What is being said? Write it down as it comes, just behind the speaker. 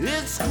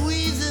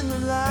squeezing the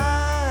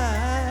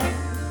line.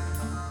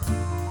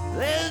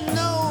 There's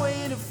no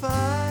way to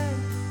find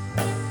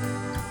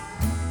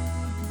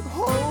a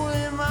hole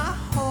in my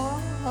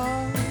heart.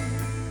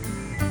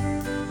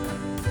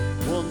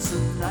 Once the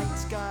night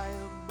sky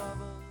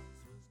above us.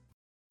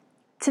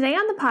 Today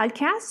on the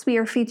podcast, we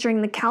are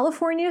featuring the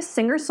California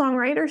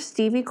singer-songwriter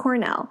Stevie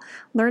Cornell.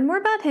 Learn more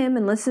about him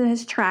and listen to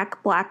his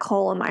track, Black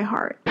Hole in My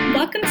Heart.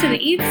 Welcome to the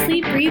Eat,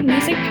 Sleep, Breathe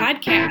Music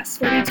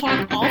podcast, where we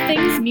talk all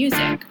things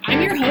music.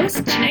 I'm your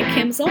host, Jeanette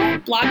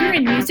Kimsel, blogger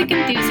and music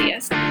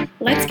enthusiast.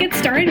 Let's get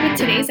started with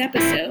today's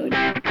episode.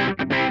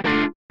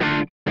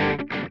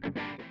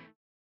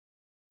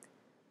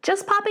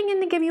 Just popping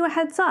in to give you a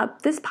heads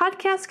up, this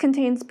podcast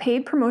contains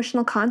paid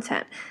promotional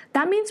content.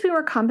 That means we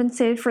were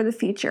compensated for the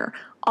feature.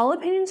 All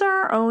opinions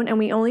are our own, and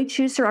we only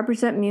choose to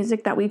represent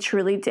music that we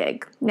truly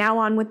dig. Now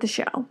on with the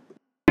show.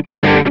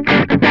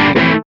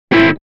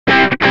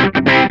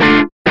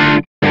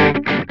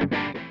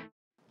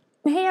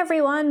 Hey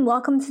everyone,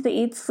 welcome to the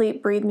Eat,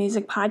 Sleep, Breathe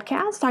Music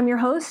podcast. I'm your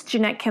host,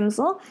 Jeanette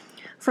Kimsel.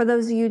 For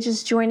those of you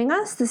just joining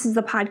us, this is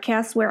the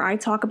podcast where I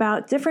talk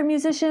about different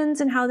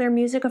musicians and how their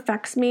music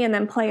affects me and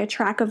then play a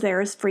track of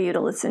theirs for you to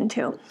listen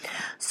to.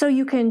 So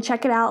you can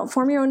check it out,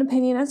 form your own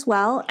opinion as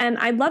well, and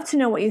I'd love to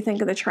know what you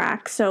think of the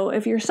track. So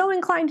if you're so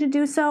inclined to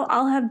do so,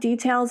 I'll have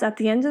details at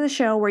the end of the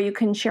show where you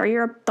can share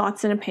your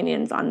thoughts and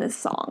opinions on this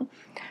song.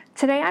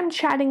 Today I'm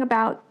chatting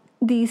about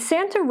the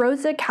Santa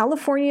Rosa,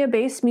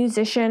 California-based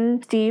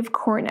musician Steve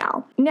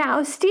Cornell.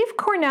 Now, Steve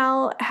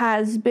Cornell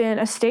has been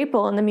a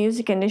staple in the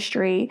music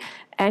industry,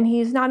 and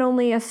he's not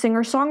only a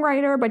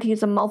singer-songwriter, but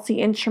he's a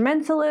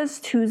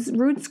multi-instrumentalist whose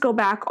roots go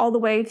back all the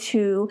way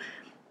to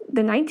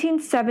the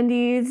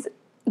 1970s,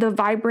 the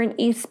vibrant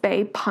East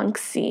Bay punk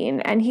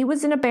scene. And he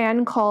was in a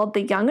band called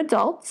the Young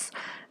Adults,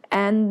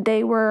 and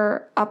they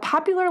were a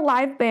popular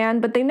live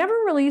band, but they never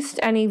released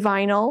any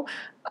vinyl.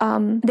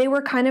 They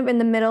were kind of in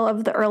the middle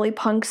of the early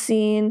punk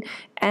scene,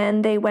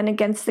 and they went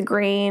against the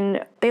grain.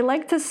 They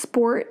liked to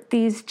sport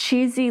these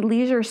cheesy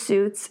leisure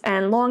suits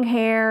and long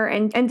hair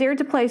and dared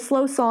to play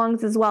slow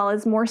songs as well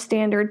as more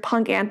standard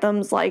punk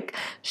anthems like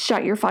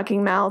Shut Your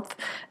Fucking Mouth.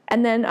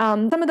 And then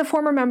some of the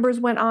former members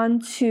went on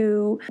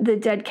to the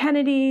Dead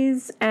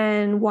Kennedys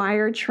and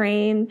Wire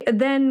Train.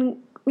 Then,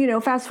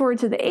 fast forward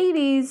to the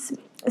 80s,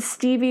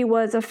 Stevie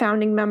was a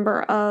founding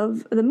member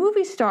of the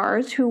Movie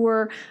Stars, who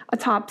were a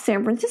top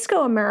San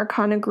Francisco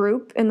Americana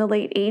group in the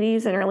late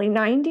 80s and early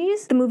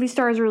 90s. The Movie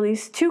Stars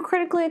released 2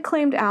 critically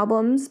acclaimed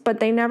albums, but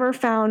they never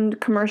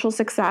found commercial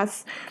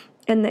success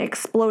in the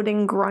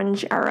exploding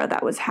grunge era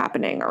that was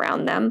happening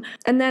around them.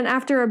 And then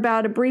after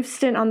about a brief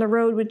stint on the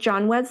road with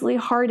John Wesley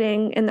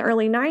Harding in the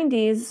early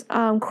 90s,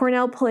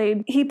 Cornell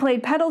played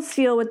pedal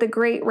steel with the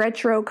great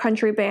retro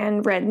country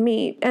band Red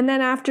Meat. And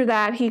then after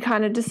that, he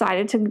kind of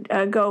decided to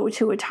go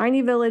to a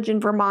tiny village in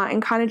Vermont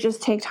and kind of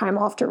just take time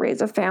off to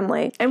raise a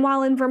family. And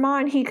while in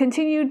Vermont, he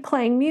continued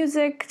playing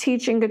music,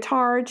 teaching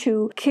guitar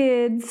to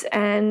kids,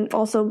 and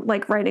also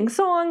writing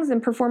songs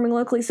and performing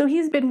locally. So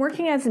he's been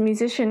working as a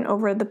musician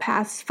over the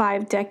past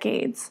 5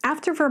 decades.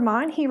 After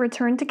Vermont, he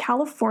returned to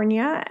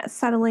California,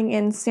 settling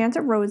in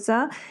Santa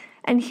Rosa,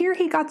 and here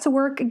he got to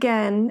work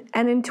again.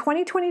 And in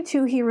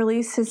 2022, he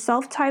released his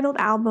self-titled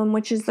album,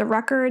 which is the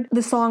record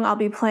the song I'll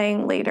be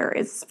playing later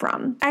is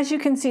from. As you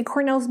can see,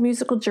 Cornell's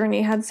musical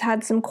journey has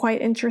had some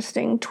quite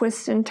interesting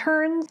twists and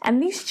turns, and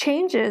these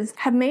changes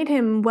have made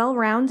him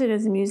well-rounded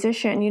as a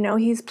musician.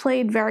 He's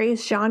played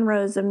various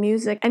genres of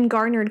music and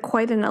garnered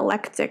quite an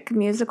eclectic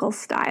musical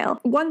style.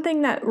 One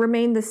thing that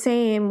remained the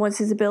same was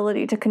his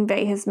ability to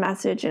convey his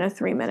message in a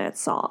 3-minute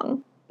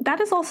song. That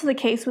is also the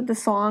case with the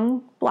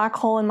song Black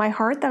Hole in My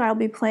Heart that I'll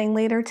be playing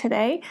later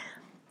today.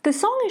 The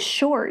song is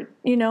short,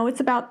 it's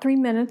about 3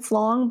 minutes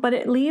long, but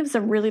it leaves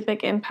a really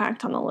big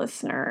impact on the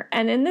listener.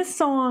 And in this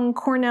song,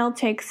 Cornell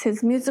takes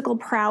his musical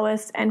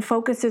prowess and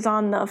focuses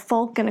on the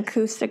folk and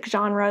acoustic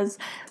genres.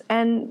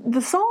 And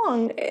the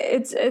song,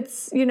 it's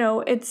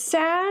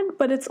sad,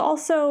 but it's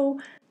also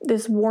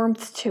this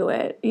warmth to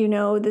it,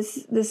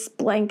 this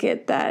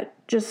blanket that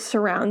just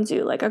surrounds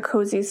you like a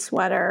cozy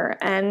sweater.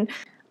 And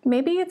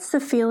maybe it's the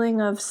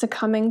feeling of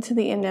succumbing to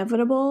the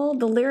inevitable.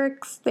 The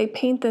lyrics, they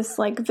paint this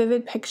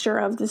vivid picture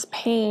of this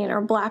pain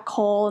or black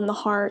hole in the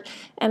heart,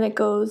 and it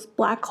goes,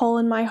 black hole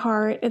in my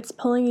heart, it's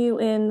pulling you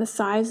in the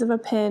size of a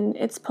pin,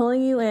 it's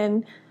pulling you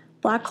in,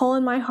 black hole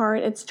in my heart,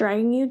 it's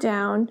dragging you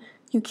down,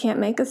 you can't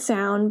make a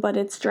sound, but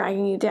it's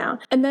dragging you down.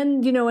 And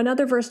then,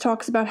 another verse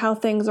talks about how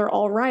things are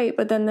all right,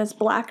 but then this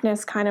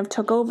blackness kind of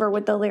took over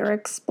with the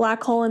lyrics,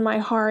 black hole in my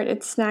heart,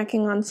 it's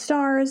snacking on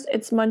stars,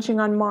 it's munching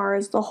on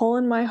Mars, the hole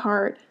in my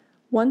heart.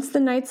 Once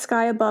the night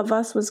sky above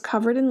us was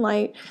covered in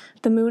light,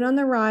 the moon on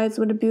the rise,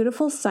 what a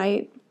beautiful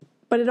sight,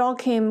 but it all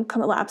came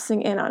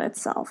collapsing in on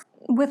itself.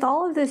 With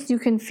all of this, you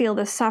can feel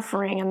the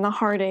suffering and the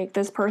heartache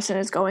this person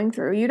is going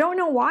through. You don't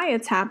know why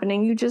it's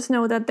happening. You just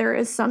know that there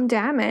is some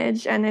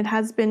damage and it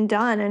has been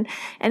done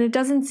and it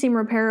doesn't seem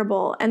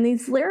repairable. And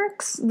these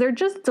lyrics, they're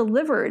just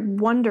delivered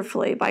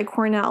wonderfully by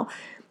Cornell.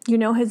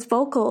 His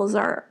vocals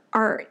are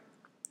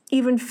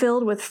even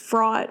filled with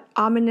fraught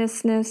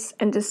ominousness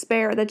and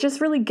despair that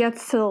just really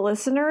gets to the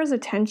listener's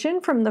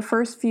attention from the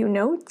first few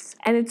notes.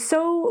 And it's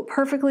so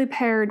perfectly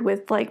paired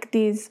with like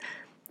these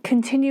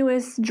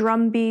continuous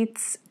drum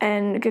beats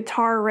and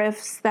guitar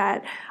riffs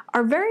that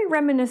are very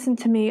reminiscent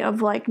to me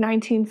of like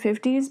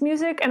 1950s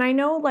music. And I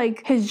know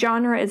like his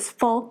genre is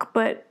folk,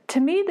 but to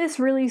me this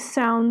really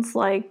sounds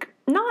like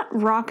not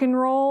rock and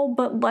roll,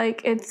 but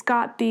like it's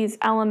got these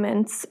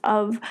elements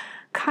of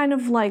kind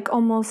of like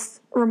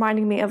almost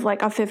reminding me of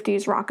like a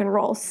 50s rock and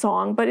roll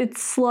song, but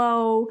it's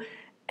slow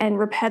and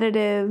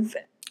repetitive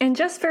and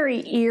just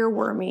very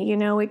earwormy, you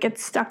know, it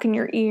gets stuck in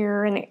your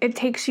ear and it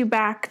takes you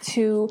back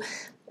to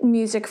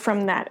music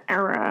from that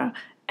era.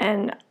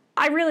 And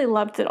I really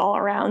loved it all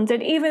around.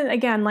 And even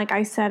again, like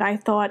I said, I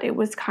thought it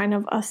was kind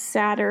of a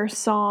sadder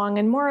song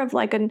and more of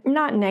like a,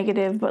 not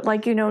negative, but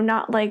like, you know,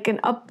 not like an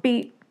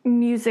upbeat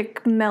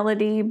music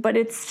melody, but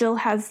it still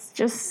has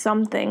just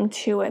something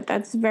to it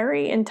that's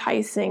very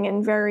enticing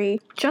and very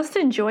just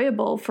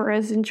enjoyable for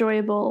as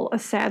enjoyable a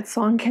sad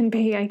song can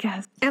be, I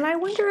guess. And I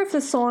wonder if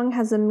the song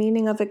has a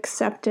meaning of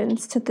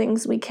acceptance to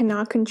things we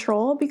cannot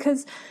control,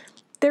 because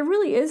there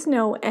really is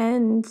no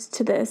end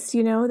to this,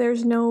 you know?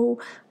 There's no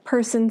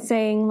person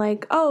saying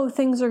like, oh,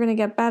 things are going to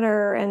get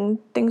better and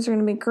things are going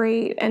to be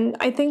great. And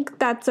I think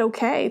that's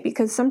okay,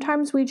 because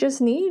sometimes we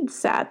just need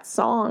sad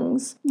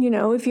songs. You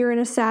know, if you're in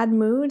a sad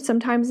mood,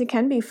 sometimes it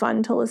can be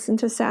fun to listen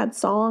to sad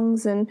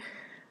songs and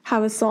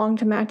have a song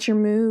to match your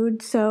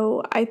mood.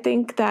 So I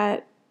think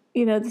that,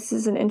 you know, this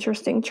is an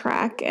interesting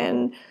track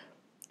and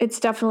it's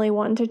definitely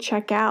one to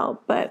check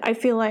out, but I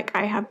feel like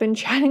I have been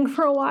chatting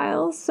for a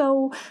while,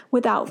 so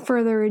without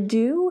further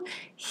ado,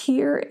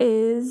 here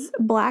is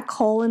Black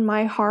Hole in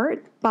My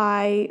Heart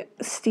by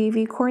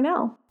Stevie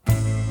Cornell.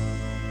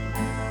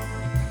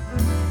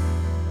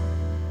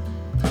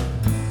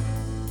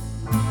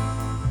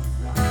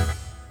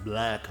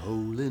 Black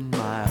hole in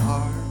my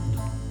heart,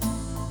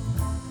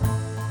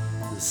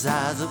 the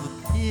size of a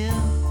pin,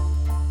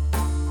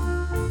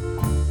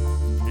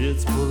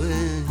 it's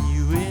pulling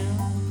you in.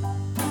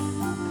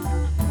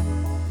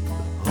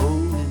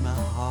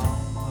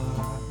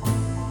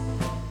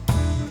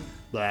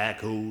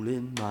 Black hole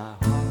in my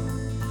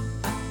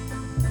heart,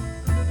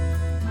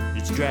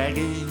 it's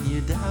dragging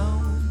you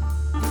down.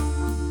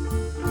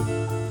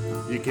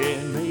 You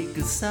can't make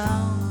a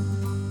sound,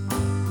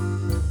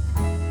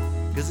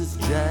 'cause it's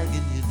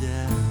dragging you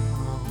down.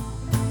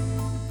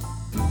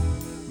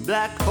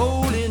 Black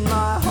hole in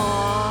my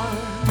heart,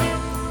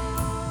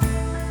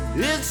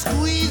 it's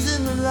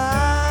squeezing the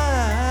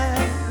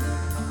light.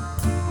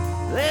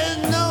 There's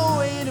no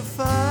way to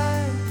fight.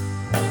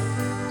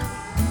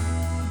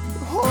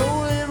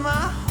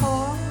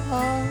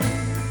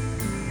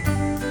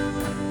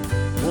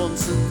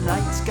 Once the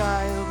night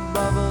sky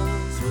above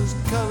us was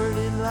covered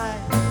in light,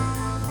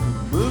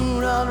 the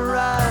moon on the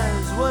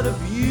rise, what a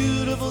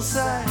beautiful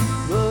sight.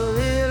 But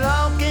it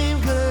all came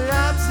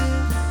collapsing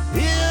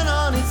in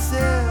on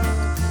itself.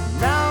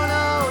 Now,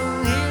 no,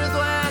 here's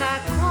when I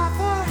cry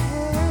for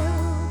help.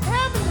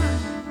 Help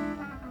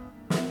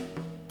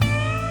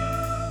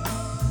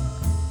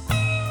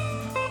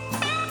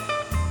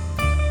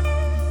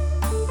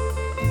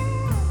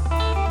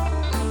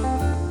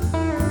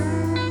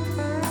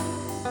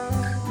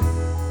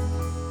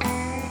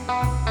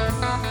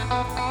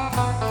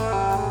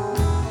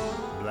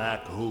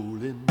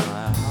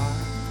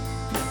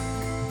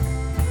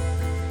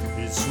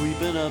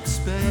sweeping up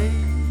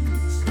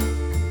space,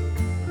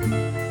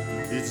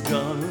 it's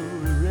gonna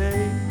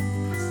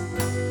erase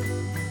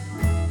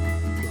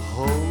the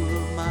whole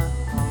of my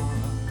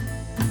heart.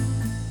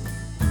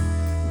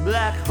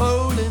 Black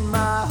hole in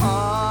my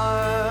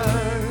heart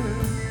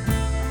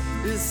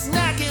is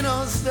snacking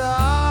on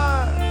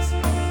stars,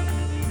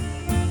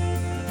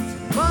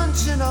 it's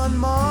munching on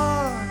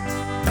Mars.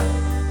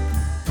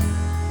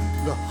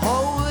 The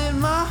hole in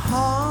my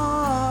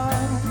heart,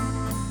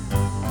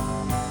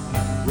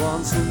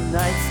 once the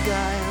night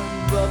sky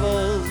above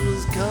us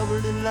was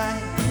covered in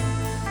light,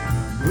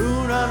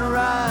 moon on the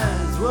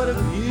rise, what a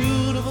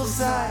beautiful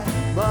sight.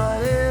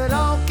 But it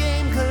all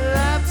came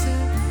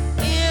collapsing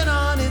in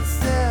on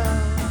itself.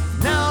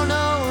 Now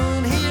no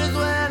one hears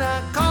when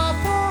I call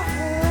for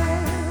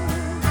help.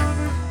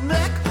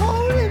 Black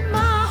hole in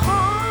my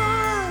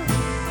heart,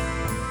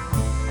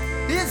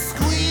 it's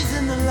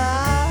squeezing the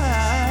light.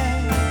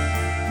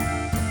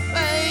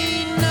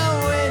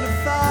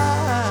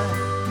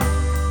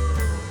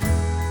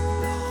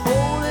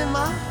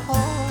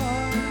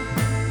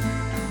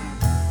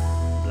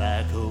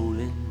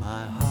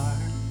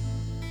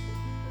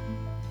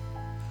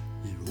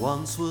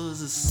 Once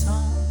was a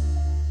song,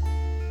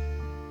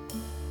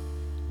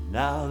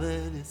 now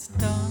that it's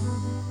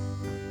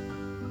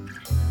done,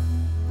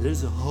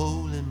 there's a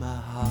hole in my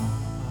heart,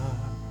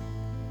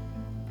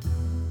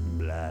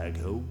 black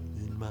hole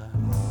in my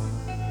heart.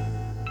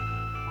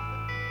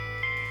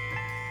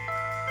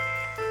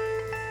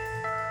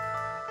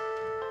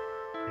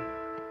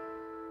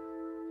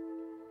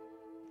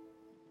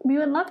 We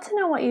would love to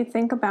know what you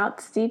think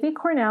about Stevie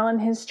Cornell and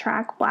his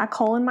track Black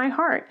Hole in My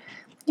Heart.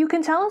 You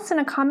can tell us in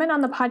a comment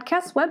on the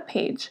podcast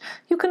webpage.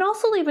 You can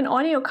also leave an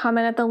audio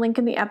comment at the link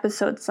in the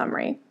episode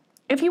summary.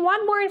 If you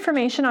want more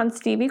information on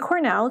Stevie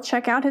Cornell,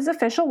 check out his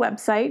official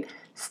website,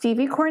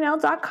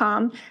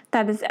 steviecornell.com.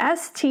 That is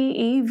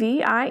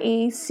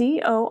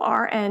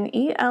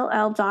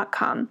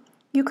STEVIECORNELL.com.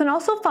 You can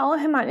also follow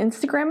him on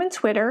Instagram and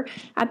Twitter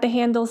at the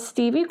handles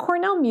Stevie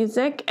Cornell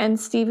Music and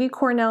Stevie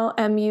Cornell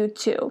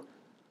MU2.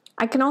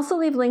 I can also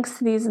leave links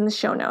to these in the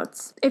show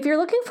notes. If you're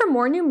looking for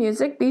more new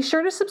music, be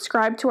sure to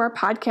subscribe to our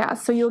podcast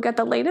so you'll get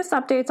the latest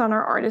updates on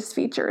our artist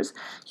features.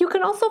 You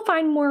can also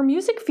find more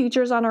music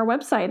features on our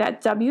website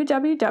at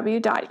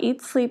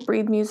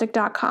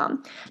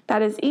www.eatsleepbreathemusic.com.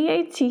 That is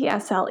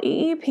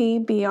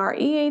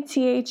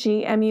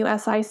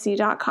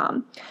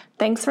EATSLEEPBREATHEMUSIC.com.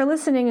 Thanks for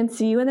listening and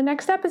see you in the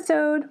next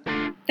episode.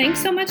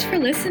 Thanks so much for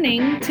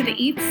listening to the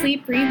Eat,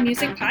 Sleep, Breathe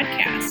Music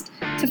podcast.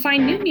 To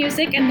find new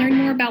music and learn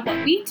more about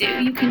what we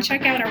do, you can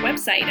check out our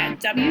website at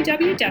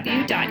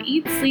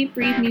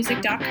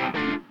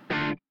www.eatsleepbreathemusic.com.